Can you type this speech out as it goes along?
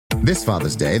This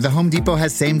Father's Day, the Home Depot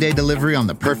has same-day delivery on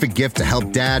the perfect gift to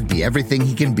help Dad be everything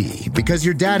he can be. Because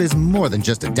your dad is more than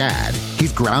just a dad.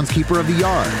 He's groundskeeper of the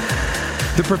yard,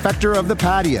 the perfecter of the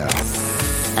patio,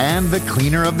 and the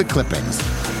cleaner of the clippings.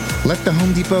 Let the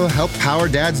Home Depot help power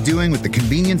Dad's doing with the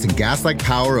convenience and gas-like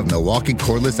power of Milwaukee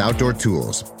cordless outdoor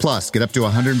tools. Plus, get up to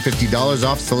 $150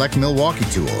 off select Milwaukee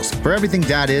tools. For everything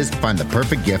Dad is, find the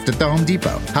perfect gift at the Home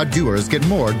Depot. How doers get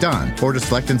more done. Order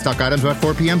select in-stock items by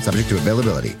 4 p.m. subject to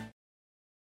availability.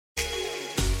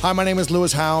 Hi, my name is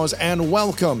Lewis Howes, and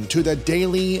welcome to the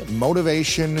Daily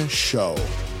Motivation Show.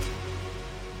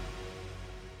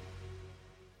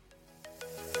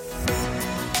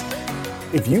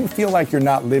 If you feel like you're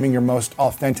not living your most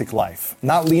authentic life,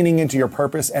 not leaning into your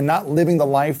purpose, and not living the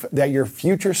life that your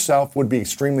future self would be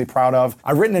extremely proud of,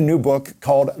 I've written a new book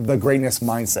called The Greatness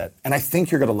Mindset, and I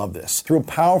think you're going to love this. Through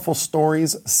powerful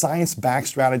stories, science-backed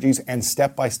strategies, and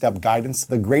step-by-step guidance,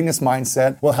 The Greatness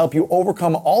Mindset will help you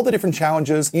overcome all the different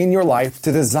challenges in your life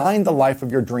to design the life of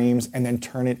your dreams and then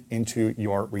turn it into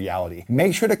your reality.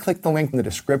 Make sure to click the link in the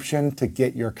description to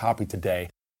get your copy today.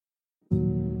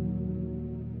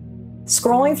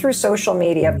 Scrolling through social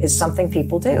media is something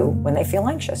people do when they feel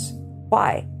anxious.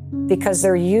 Why? Because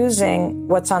they're using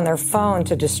what's on their phone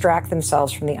to distract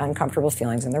themselves from the uncomfortable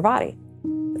feelings in their body.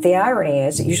 But the irony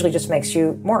is it usually just makes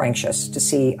you more anxious to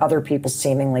see other people's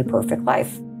seemingly perfect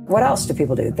life. What else do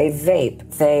people do? They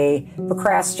vape, they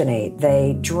procrastinate,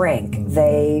 they drink,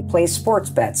 they play sports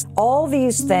bets. All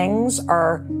these things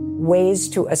are ways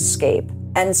to escape.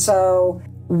 And so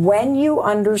when you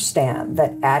understand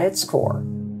that at its core,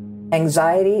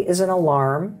 anxiety is an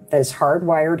alarm that is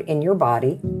hardwired in your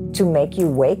body to make you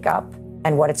wake up,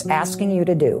 and what it's asking you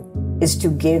to do is to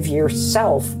give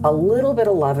yourself a little bit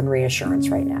of love and reassurance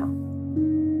right now.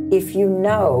 If you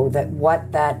know that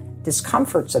what that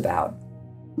discomfort's about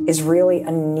is really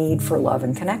a need for love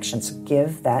and connection, so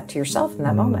give that to yourself in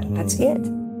that moment. That's it.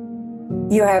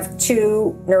 You have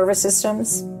two nervous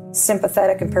systems,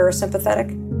 sympathetic and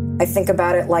parasympathetic. I think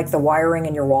about it like the wiring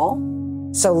in your wall.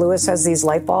 So Lewis has these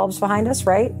light bulbs behind us,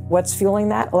 right? What's fueling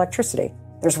that? Electricity.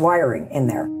 There's wiring in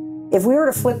there. If we were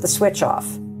to flip the switch off,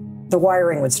 the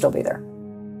wiring would still be there.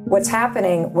 What's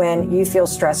happening when you feel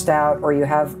stressed out or you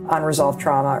have unresolved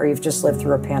trauma or you've just lived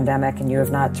through a pandemic and you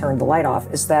have not turned the light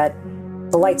off is that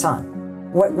the light's on.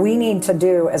 What we need to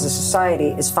do as a society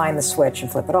is find the switch and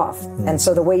flip it off. And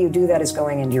so the way you do that is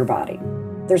going into your body.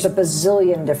 There's a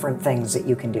bazillion different things that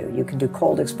you can do. You can do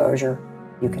cold exposure.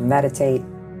 You can meditate.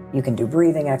 You can do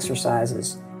breathing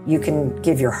exercises. You can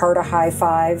give your heart a high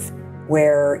five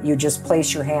where you just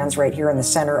place your hands right here in the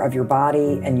center of your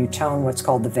body and you tone what's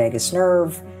called the vagus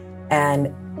nerve.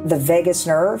 And the vagus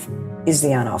nerve is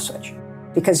the on-off switch.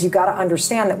 Because you've got to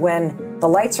understand that when the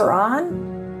lights are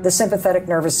on, the sympathetic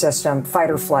nervous system, fight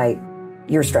or flight,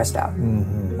 you're stressed out.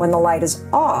 Mm-hmm. When the light is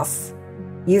off,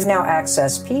 you've now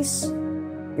accessed peace.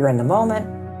 You're in the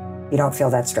moment. You don't feel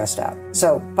that stressed out.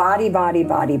 So body, body,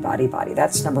 body, body, body.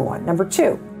 That's number one. Number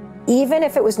two, even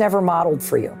if it was never modeled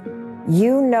for you,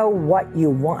 you know what you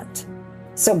want.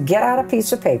 So get out a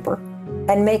piece of paper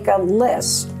and make a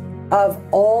list of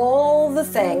all the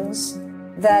things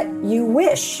that you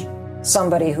wish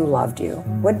somebody who loved you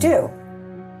would do.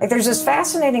 Like there's this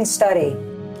fascinating study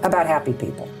about happy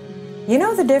people. You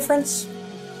know the difference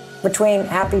between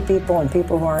happy people and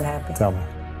people who aren't happy? Tell me.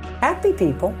 Happy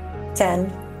people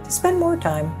tend spend more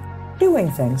time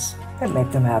doing things that make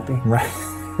them happy. Right.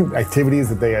 Activities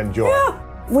that they enjoy. Yeah.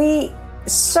 We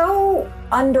so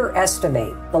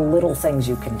underestimate the little things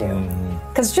you can do.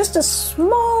 Because just a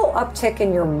small uptick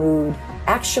in your mood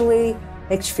actually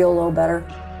makes you feel a little better.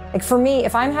 Like for me,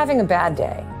 if I'm having a bad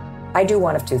day, I do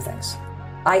one of two things.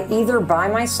 I either buy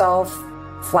myself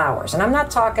flowers, and I'm not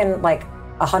talking like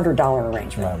 $100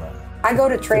 arrangement. No. I go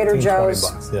to Trader Joe's.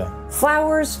 $15, $20, yeah.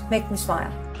 Flowers make me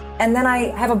smile. And then I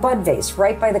have a bud vase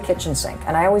right by the kitchen sink.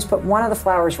 And I always put one of the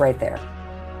flowers right there.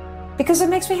 Because it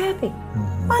makes me happy.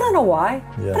 I don't know why,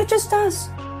 but it just does.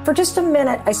 For just a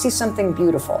minute, I see something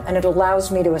beautiful. And it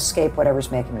allows me to escape whatever's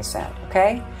making me sad,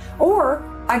 okay? Or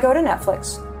I go to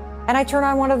Netflix and I turn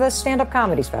on one of the stand-up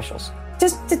comedy specials.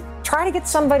 Just to try to get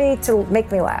somebody to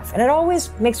make me laugh. And it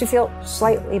always makes you feel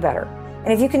slightly better.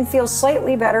 And if you can feel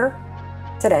slightly better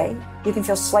today, you can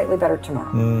feel slightly better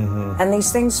tomorrow. And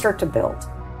these things start to build.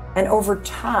 And over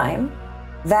time,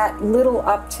 that little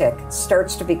uptick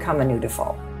starts to become a new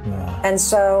default. Yeah. And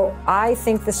so I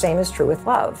think the same is true with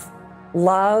love.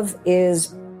 Love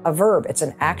is a verb, it's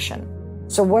an action.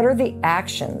 So what are the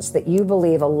actions that you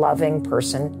believe a loving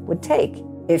person would take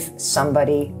if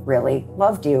somebody really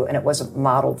loved you and it wasn't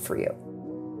modeled for you?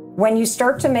 When you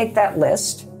start to make that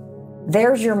list,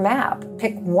 there's your map.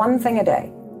 Pick one thing a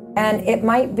day. And it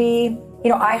might be,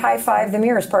 I high five the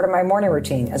mirror as part of my morning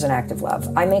routine as an act of love.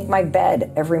 I make my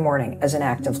bed every morning as an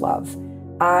act of love.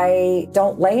 I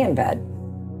don't lay in bed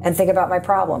and think about my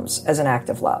problems as an act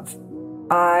of love.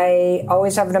 I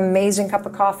always have an amazing cup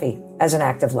of coffee as an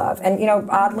act of love. And,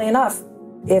 oddly enough,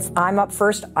 if I'm up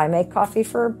first, I make coffee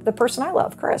for the person I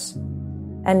love, Chris.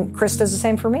 And Chris does the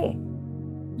same for me.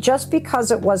 Just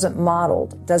because it wasn't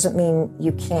modeled doesn't mean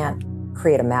you can't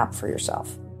create a map for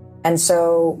yourself. And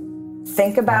so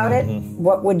think about it.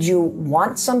 What would you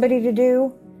want somebody to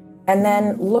do? And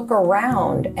then look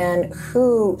around and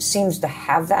who seems to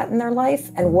have that in their life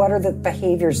and what are the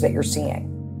behaviors that you're seeing?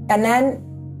 And then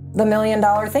the $1 million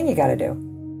thing you got to do.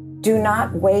 Do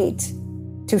not wait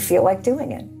to feel like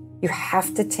doing it. You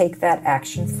have to take that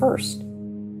action first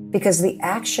because the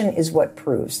action is what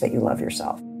proves that you love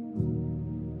yourself.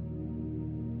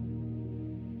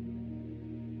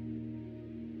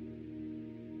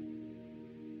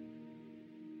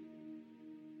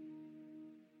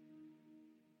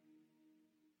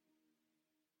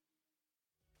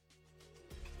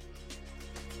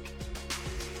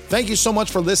 Thank you so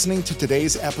much for listening to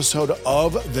today's episode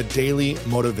of The Daily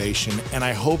Motivation, and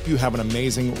I hope you have an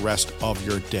amazing rest of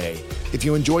your day. If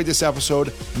you enjoyed this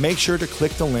episode, make sure to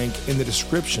click the link in the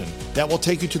description. That will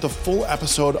take you to the full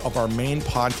episode of our main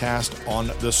podcast on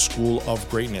the School of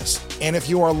Greatness. And if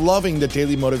you are loving The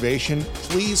Daily Motivation,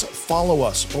 please follow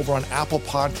us over on Apple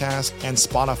Podcasts and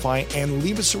Spotify and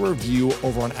leave us a review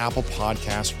over on Apple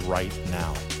Podcasts right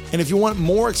now. And if you want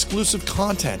more exclusive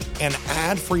content and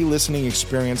ad-free listening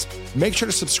experience, make sure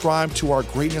to subscribe to our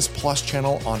Greatness Plus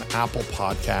channel on Apple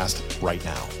Podcast right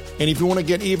now. And if you want to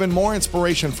get even more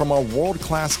inspiration from our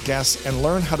world-class guests and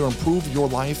learn how to improve your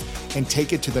life and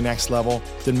take it to the next level,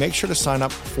 then make sure to sign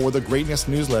up for the Greatness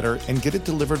newsletter and get it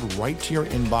delivered right to your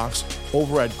inbox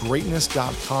over at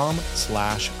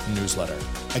greatness.com/newsletter.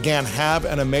 Again, have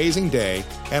an amazing day,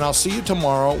 and I'll see you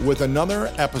tomorrow with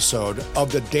another episode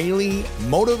of the Daily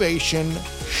Motivation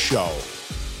Show.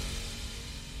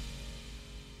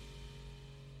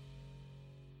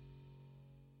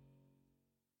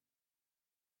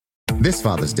 This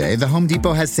Father's Day, the Home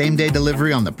Depot has same-day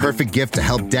delivery on the perfect gift to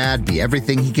help Dad be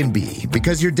everything he can be.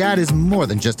 Because your dad is more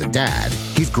than just a dad.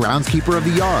 He's groundskeeper of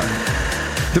the yard,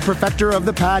 the perfecter of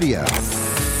the patio,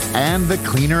 and the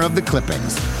cleaner of the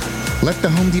clippings. Let the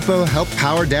Home Depot help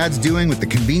power Dad's doing with the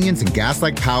convenience and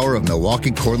gas-like power of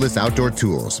Milwaukee cordless outdoor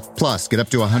tools. Plus, get up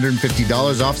to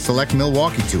 $150 off select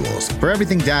Milwaukee tools. For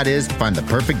everything Dad is, find the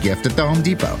perfect gift at the Home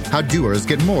Depot. How doers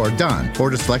get more done.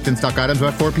 Order select in stock items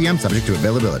by 4 p.m. subject to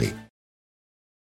availability.